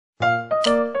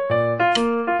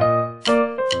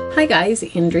Hi guys,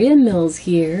 Andrea Mills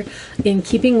here. In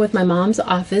keeping with my mom's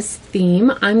office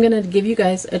theme, I'm going to give you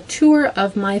guys a tour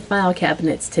of my file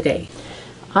cabinets today.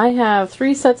 I have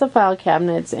 3 sets of file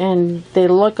cabinets and they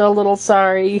look a little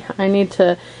sorry. I need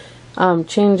to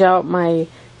change out my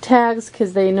tags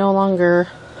because they no longer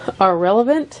are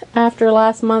relevant after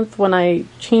last month when I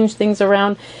changed things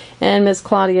around, and Miss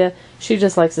Claudia, she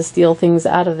just likes to steal things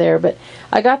out of there. But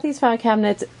I got these file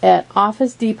cabinets at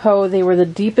Office Depot. They were the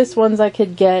deepest ones I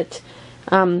could get.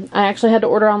 I actually had to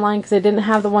order online because I didn't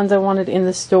have the ones I wanted in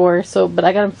the store. But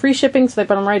I got them free shipping, so they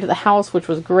brought them right to the house, which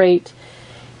was great.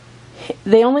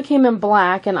 They only came in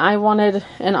black, and I wanted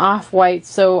an off-white,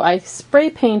 so I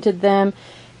spray painted them,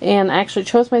 and I actually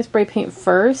chose my spray paint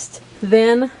first.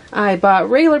 Then I bought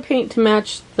regular paint to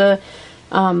match the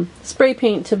spray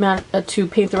paint to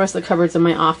paint the rest of the cupboards in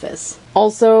my office.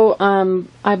 Also,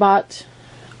 I bought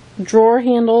drawer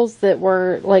handles that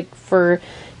were like for,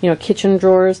 kitchen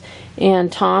drawers,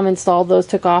 and Tom installed those,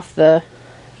 took off the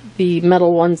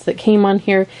metal ones that came on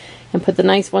here and put the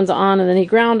nice ones on, and then he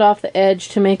ground off the edge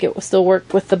to make it still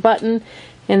work with the button,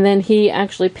 and then he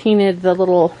actually painted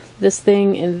this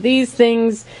thing and these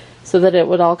things so that it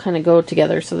would all kind of go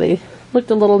together, so they looked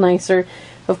a little nicer.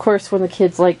 Of course, when the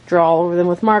kids draw all over them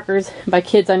with markers, by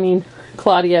kids I mean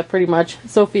Claudia pretty much.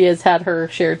 Sophia's had her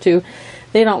share too.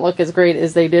 They don't look as great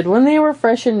as they did when they were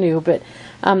fresh and new, but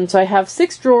so I have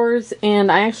 6 drawers,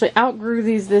 and I actually outgrew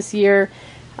these this year.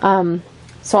 So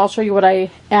I'll show you what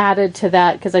I added to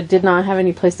that because I did not have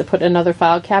any place to put another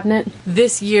file cabinet.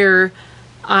 This year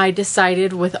I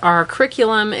decided with our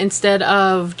curriculum, instead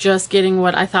of just getting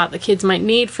what I thought the kids might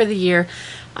need for the year,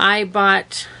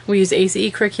 we use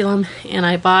ACE curriculum, and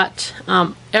I bought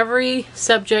every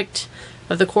subject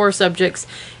of the core subjects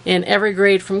in every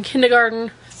grade from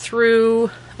kindergarten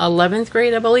through 11th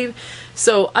grade, I believe.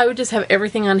 So I would just have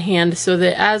everything on hand so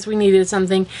that as we needed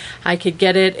something, I could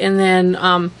get it. And then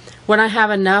when I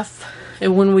have enough,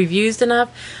 and when we've used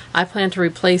enough, I plan to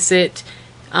replace it,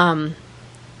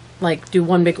 do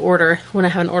one big order when I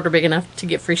have an order big enough to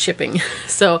get free shipping.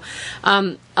 So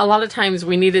a lot of times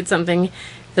we needed something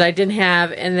that I didn't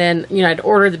have, and then I'd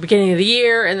order at the beginning of the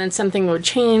year, and then something would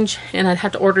change and I'd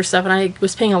have to order stuff, and I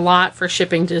was paying a lot for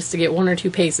shipping just to get 1 or 2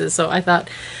 pieces. So I thought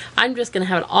I'm just gonna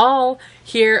have it all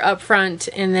here up front,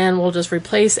 and then we'll just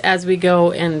replace as we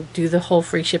go and do the whole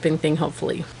free shipping thing,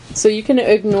 hopefully. So you can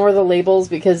ignore the labels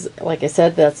because, like I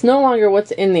said, that's no longer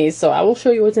what's in these, so I will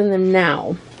show you what's in them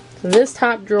now. So this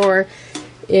top drawer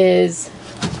is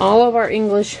all of our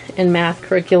English and math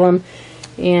curriculum,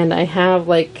 and I have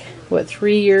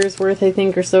 3 years worth, I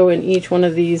think, or so in each one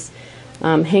of these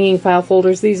hanging file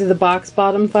folders. These are the box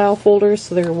bottom file folders,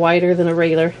 so they're wider than a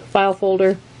regular file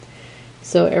folder.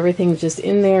 So everything's just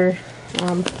in there.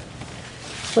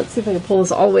 Let's see if I can pull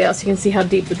this all the way out so you can see how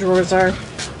deep the drawers are.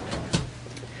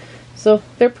 So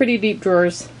they're pretty deep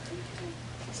drawers.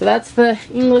 So that's the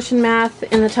English and math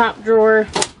in the top drawer.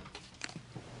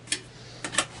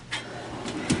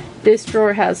 This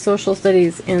drawer has social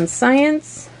studies and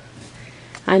science.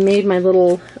 I made my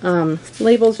little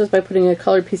labels just by putting a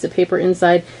colored piece of paper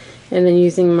inside and then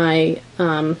using my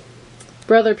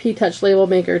Brother P-Touch label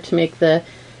maker to make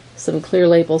some clear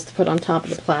labels to put on top of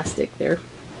the plastic there.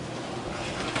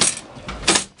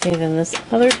 Okay, then this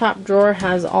other top drawer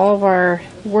has all of our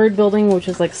word building, which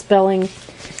is like spelling.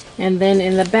 And then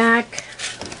in the back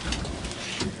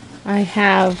I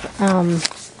have,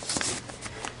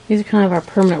 these are kind of our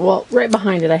permanent, well, right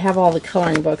behind it I have all the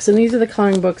coloring books. And these are the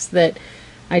coloring books that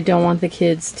I don't want the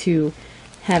kids to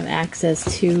have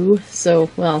access to. So,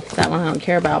 well, that one I don't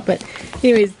care about. But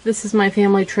anyways, this is my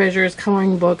Family Treasures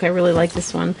coloring book. I really like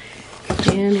this one.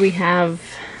 And we have,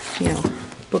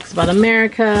 books about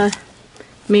America,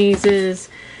 mazes,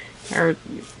 our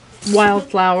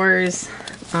wildflowers.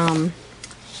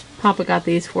 Papa got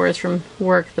these for us from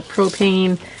work. The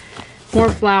propane, more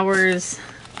flowers,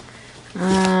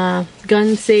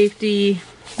 gun safety,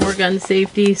 more gun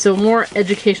safety. So more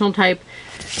educational type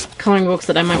coloring books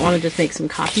that I might want to just make some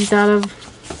copies out of.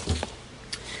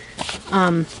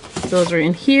 Those are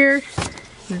in here.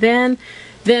 Then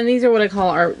these are what I call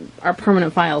our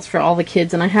permanent files for all the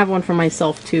kids, and I have one for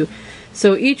myself too.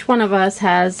 So each one of us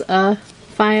has a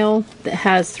file that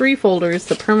has 3 folders: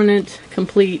 the permanent,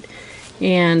 complete,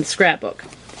 and scrapbook.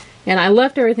 And I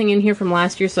left everything in here from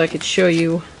last year so I could show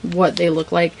you what they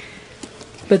look like.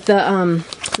 But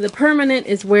the permanent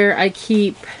is where I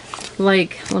keep,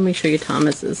 let me show you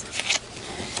Thomas's.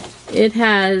 It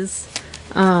has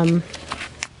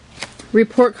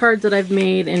report cards that I've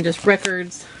made and just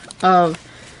records of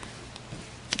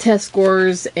test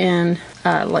scores and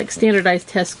standardized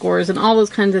test scores and all those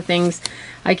kinds of things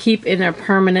I keep in a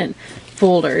permanent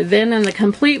folder. Then in the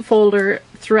complete folder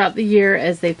throughout the year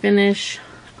as they finish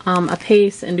a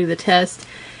PACE and do the test,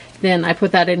 then I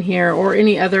put that in here, or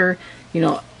any other, you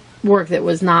know, work that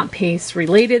was not PACE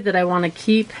related that I want to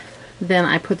keep, then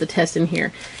I put the test in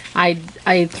here.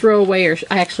 I throw away, or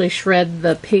I actually shred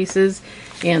the PACEs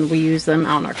and we use them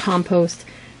out in our compost,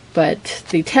 but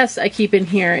the tests I keep in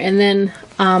here. And then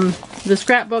the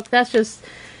scrapbook, that's just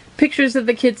pictures that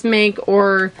the kids make,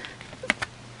 or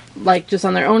like just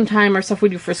on their own time, or stuff we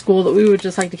do for school that we would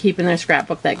just like to keep in their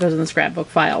scrapbook. That goes in the scrapbook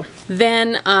file.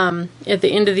 Then at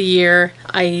the end of the year,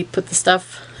 I put the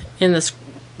stuff in the,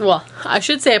 well, I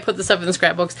should say I put the stuff in the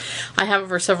scrapbooks. I have it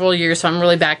for several years, so I'm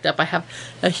really backed up. I have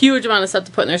a huge amount of stuff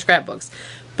to put in their scrapbooks.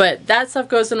 But that stuff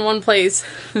goes in one place.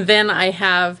 Then I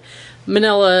have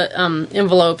manila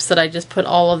envelopes that I just put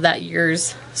all of that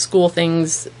year's school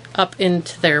things up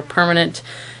into their permanent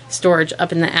storage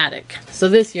up in the attic. So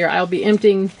this year I'll be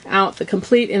emptying out the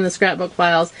complete in the scrapbook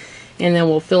files, and then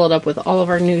we'll fill it up with all of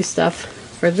our new stuff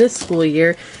for this school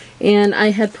year. And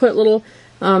I had put little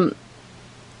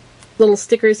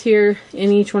stickers here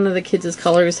in each one of the kids'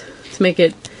 colors to make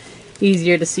it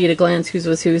easier to see at a glance whose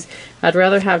was whose. I'd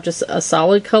rather have just a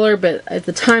solid color, but at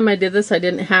the time I did this I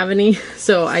didn't have any,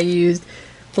 so I used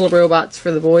little robots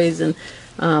for the boys and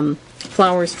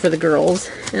flowers for the girls.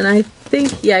 And I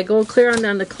think, yeah, go clear on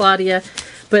down to Claudia,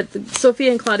 but Sophia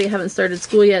and Claudia haven't started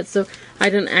school yet, so I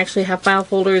didn't actually have file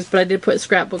folders, but I did put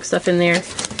scrapbook stuff in there.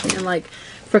 And like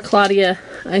for Claudia,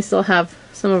 I still have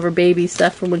some of her baby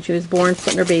stuff from when she was born,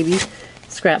 put in her baby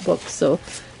scrapbook, so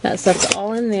that stuff's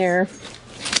all in there.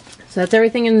 So that's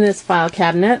everything in this file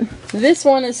cabinet. This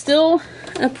one is still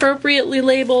appropriately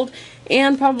labeled,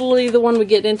 and probably the one we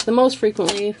get into the most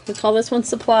frequently. We call this one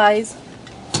supplies.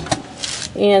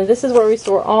 And this is where we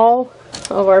store all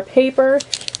of our paper.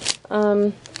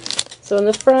 So in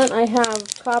the front I have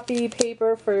copy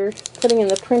paper for putting in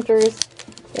the printers,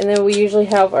 and then we usually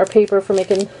have our paper for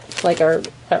making like our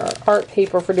art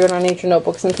paper for doing our nature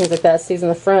notebooks and things like that stays in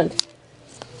the front.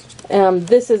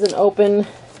 This is an open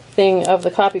thing of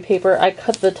the copy paper. I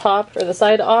cut the top or the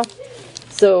side off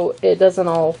so it doesn't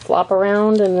all flop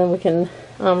around, and then we can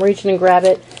reach in and grab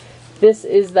it. This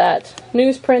is that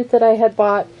newsprint that I had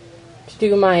bought to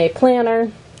do my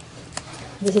planner.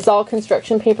 This is all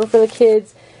construction paper for the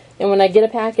kids, and when I get a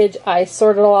package I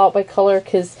sort it all out by color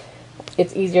because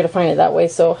it's easier to find it that way.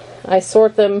 So I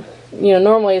sort them, you know,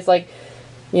 normally it's like,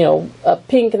 you know, a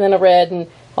pink and then a red and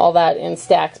all that in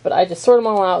stacks, but I just sort them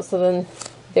all out so then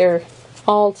they're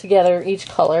all together, each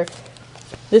color.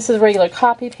 This is regular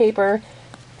copy paper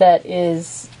that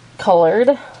is colored.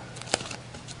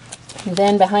 And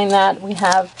then behind that we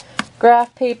have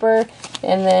graph paper,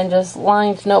 and then just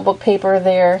lined notebook paper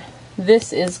there.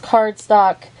 This is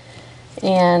cardstock,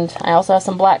 and I also have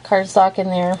some black cardstock in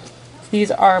there. These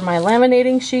are my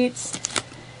laminating sheets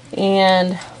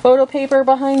and photo paper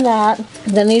behind that.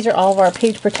 And then these are all of our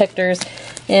page protectors,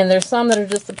 and there's some that are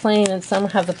just the plain and some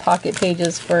have the pocket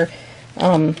pages for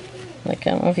like,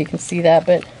 I don't know if you can see that,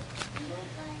 but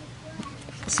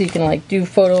so you can like do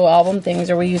photo album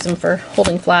things, or we use them for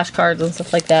holding flashcards and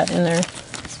stuff like that in their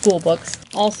school books.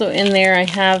 Also in there I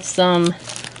have some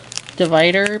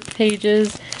divider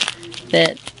pages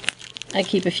that I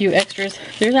keep a few extras.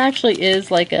 There actually is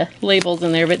like a labels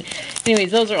in there, but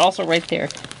anyways, those are also right there.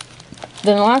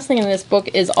 Then the last thing in this book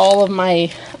is all of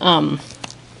my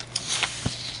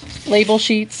label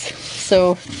sheets.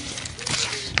 So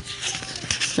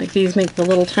like these make the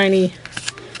little tiny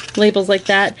labels like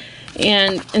that,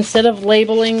 and instead of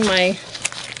labeling my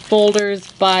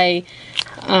folders by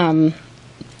the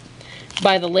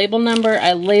label number,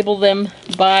 I label them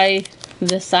by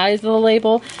the size of the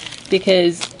label,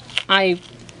 because a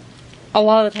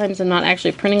lot of the times I'm not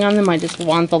actually printing on them, I just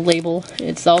want the label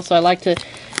itself, so I like to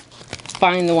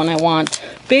find the one I want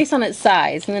based on its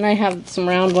size. And then I have some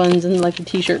round ones and like the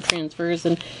t-shirt transfers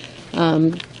and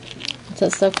what's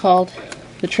that stuff called?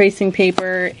 The tracing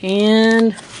paper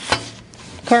and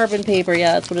carbon paper,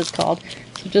 yeah, that's what it's called.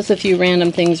 So just a few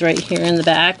random things right here in the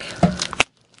back.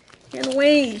 And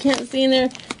wait, you can't see in there,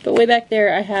 but way back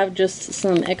there I have just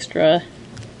some extra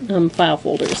file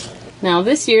folders. Now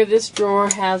this year, this drawer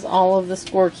has all of the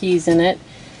score keys in it.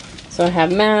 So I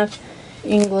have math,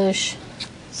 English,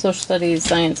 social studies,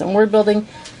 science, and word building.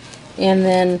 And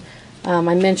then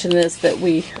I mentioned this, that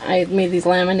I made these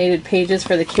laminated pages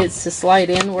for the kids to slide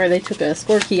in where they took a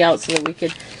score key out so that we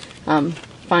could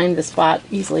find the spot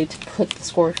easily to put the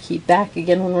score key back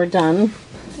again when we're done.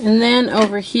 And then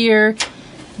over here,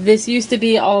 this used to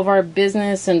be all of our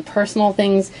business and personal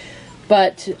things,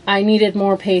 but I needed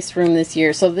more PACE room this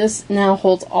year. So this now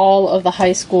holds all of the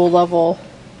high school level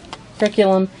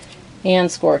curriculum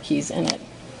and score keys in it.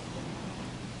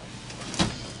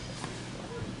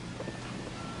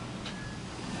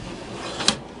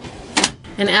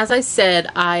 And as I said,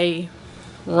 I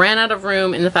ran out of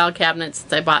room in the file cabinet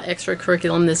since I bought extra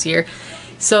curriculum this year.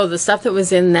 So the stuff that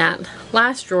was in that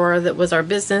last drawer that was our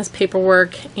business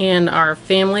paperwork and our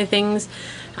family things,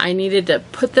 I needed to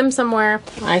put them somewhere.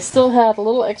 I still had a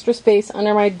little extra space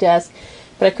under my desk,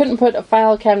 but I couldn't put a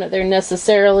file cabinet there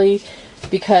necessarily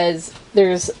because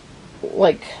there's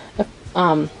like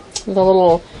the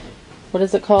little, what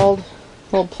is it called?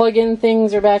 Little plug-in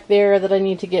things are back there that I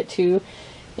need to get to,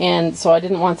 and so I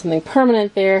didn't want something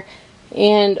permanent there.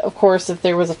 And of course, if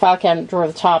there was a file cabinet drawer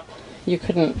at the top, you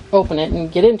couldn't open it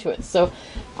and get into it. So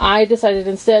I decided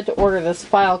instead to order this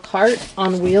file cart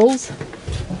on wheels.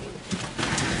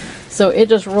 So it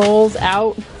just rolls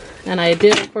out, and I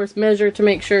did of course measure to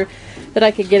make sure that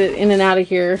I could get it in and out of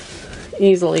here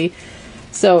easily.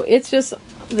 So it's just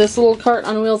this little cart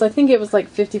on wheels. I think it was like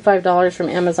 $55 from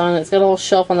Amazon. It's got a little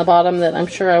shelf on the bottom that I'm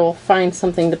sure I will find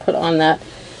something to put on that.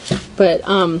 But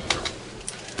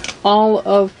all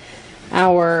of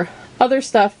our other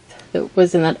stuff that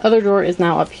was in that other drawer is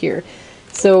now up here.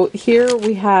 So here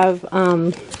we have,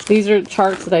 these are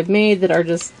charts that I've made that are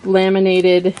just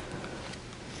laminated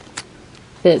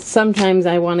that sometimes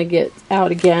I want to get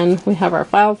out again. We have our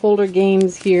file folder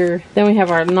games here. Then we have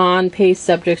our non-paste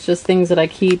subjects, just things that I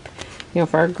keep, you know,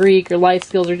 for our Greek or life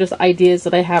skills, or just ideas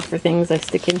that I have for things I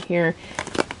stick in here.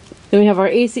 Then we have our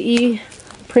ACE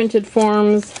printed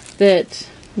forms that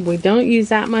we don't use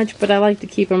that much, but I like to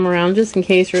keep them around just in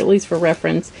case, or at least for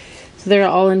reference. So they're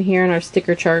all in here, and our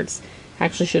sticker charts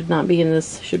actually should not be in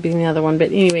this, should be in the other one. But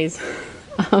anyways,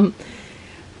 our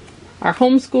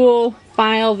homeschool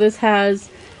file, this has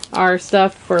our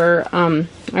stuff for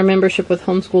our membership with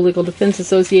Homeschool Legal Defense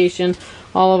Association,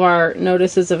 all of our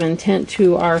notices of intent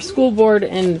to our school board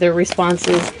and their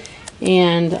responses,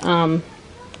 and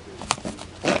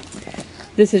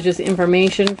this is just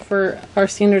information for our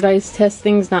standardized test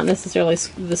things, not necessarily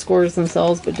the scores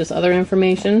themselves, but just other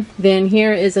information. Then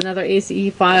here is another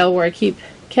ACE file where I keep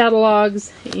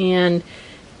catalogs and,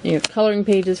 you know, coloring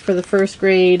pages for the first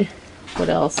grade. What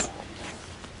else?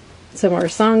 Some of our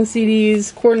song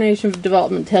CDs, coordination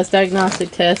development tests,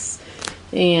 diagnostic tests,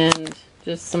 and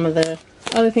just some of the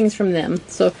other things from them.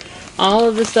 So all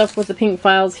of the stuff with the pink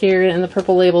files here and the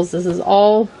purple labels, this is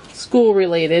all school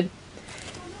related.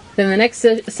 Then the next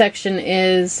section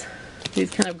is these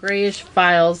kind of grayish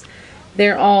files.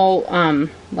 They're all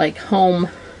like home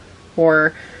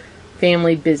or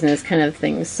family business kind of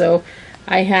things. So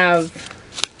I have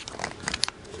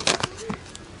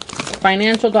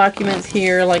financial documents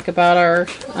here, like about our,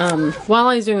 while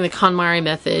I was doing the KonMari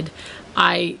method,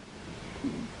 I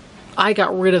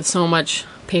got rid of so much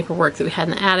paperwork that we had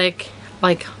in the attic,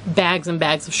 like bags and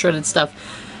bags of shredded stuff.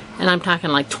 And I'm talking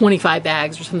like 25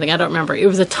 bags or something, I don't remember. It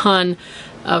was a ton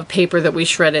of paper that we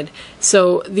shredded.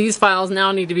 So these files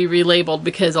now need to be relabeled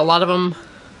because a lot of them,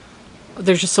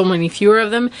 there's just so many fewer of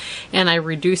them, and I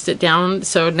reduced it down.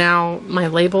 So now my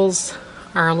labels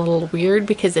are a little weird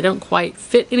because they don't quite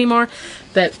fit anymore.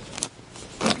 But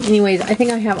anyways, I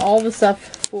think I have all the stuff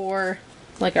for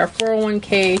like our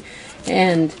 401k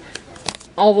and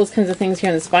all those kinds of things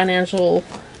here in this financial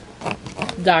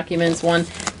documents one.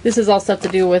 This is all stuff to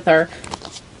do with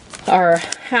our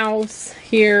house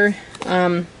here.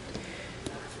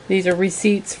 These are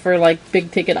receipts for like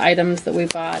big ticket items that we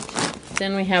bought.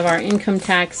 Then we have our income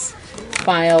tax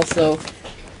file. So,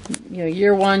 you know,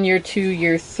 year 1, year 2,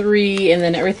 year 3, and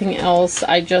then everything else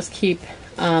I just keep,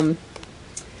 I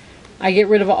get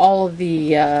rid of all of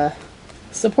the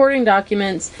supporting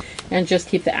documents and just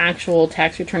keep the actual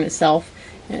tax return itself,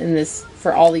 and this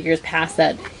for all the years past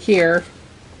that here.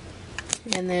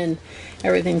 And then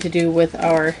everything to do with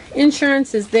our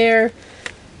insurance is there.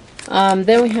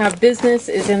 Then we have business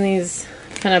is in these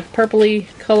kind of purpley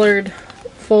colored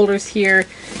folders here,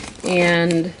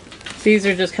 and these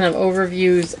are just kind of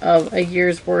overviews of a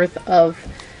year's worth of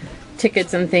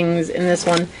tickets and things in this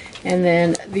one. And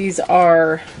then these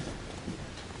are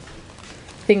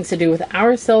things to do with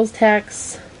our sales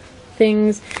tax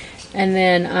things, and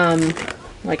then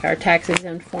like our tax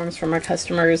exempt forms from our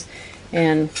customers,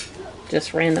 and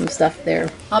just random stuff there.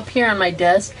 Up here on my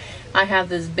desk I have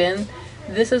this bin.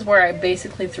 This is where I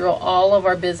basically throw all of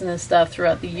our business stuff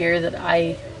throughout the year that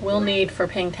I will need for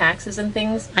paying taxes and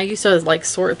things. I used to like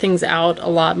sort things out a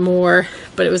lot more,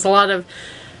 but it was a lot of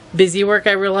busy work,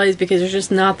 I realized, because there's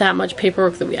just not that much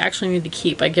paperwork that we actually need to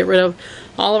keep. I get rid of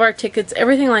all of our tickets,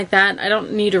 everything like that. I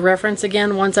don't need to reference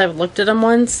again once I've looked at them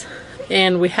once,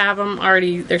 and we have them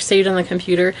already, they're saved on the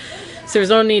computer. So there's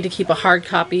no need to keep a hard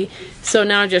copy. So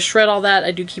now I just shred all that.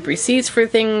 I do keep receipts for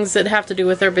things that have to do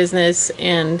with their business,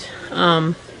 and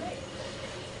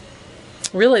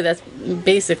really that's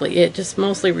basically it. Just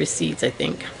mostly receipts, I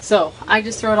think. So I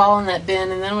just throw it all in that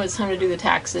bin, and then when it's time to do the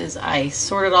taxes, I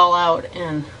sort it all out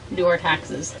and do our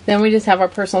taxes. Then we just have our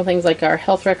personal things like our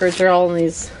health records. They're all in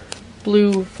these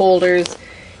blue folders,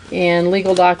 and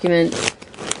legal documents.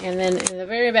 And then in the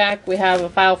very back we have a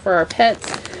file for our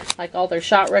pets, like all their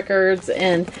shot records,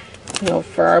 and you know,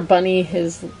 for our bunny,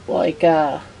 his like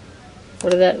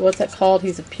what's that called?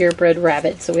 He's a purebred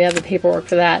rabbit, so we have the paperwork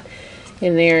for that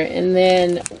in there. And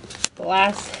then the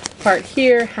last part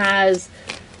here has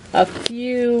a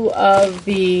few of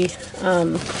the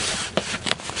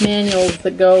manuals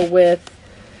that go with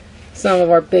some of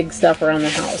our big stuff around the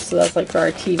house. So that's like for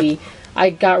our TV. I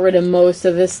got rid of most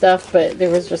of this stuff, but there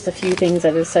was just a few things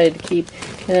I decided to keep.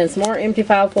 And then some more empty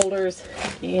file folders,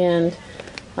 and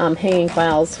hanging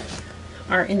files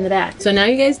are in the back. So now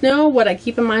you guys know what I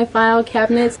keep in my file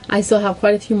cabinets. I still have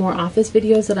quite a few more office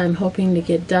videos that I'm hoping to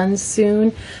get done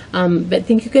soon. But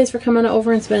thank you guys for coming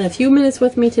over and spending a few minutes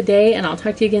with me today, and I'll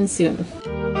talk to you again soon.